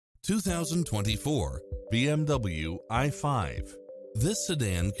2024 BMW i5. This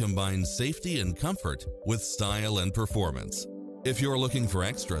sedan combines safety and comfort with style and performance. If you're looking for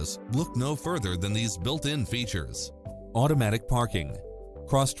extras, look no further than these built-in features: automatic parking,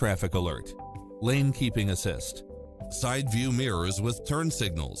 cross-traffic alert, lane keeping assist, side view mirrors with turn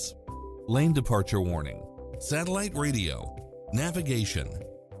signals, lane departure warning, satellite radio, navigation,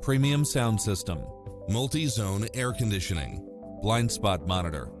 premium sound system, multi-zone air conditioning, blind spot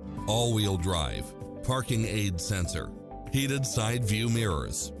monitor, all-wheel drive, parking aid sensor, heated side view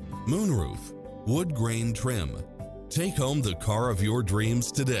mirrors, moonroof, wood grain trim. Take home the car of your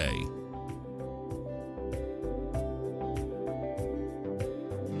dreams today.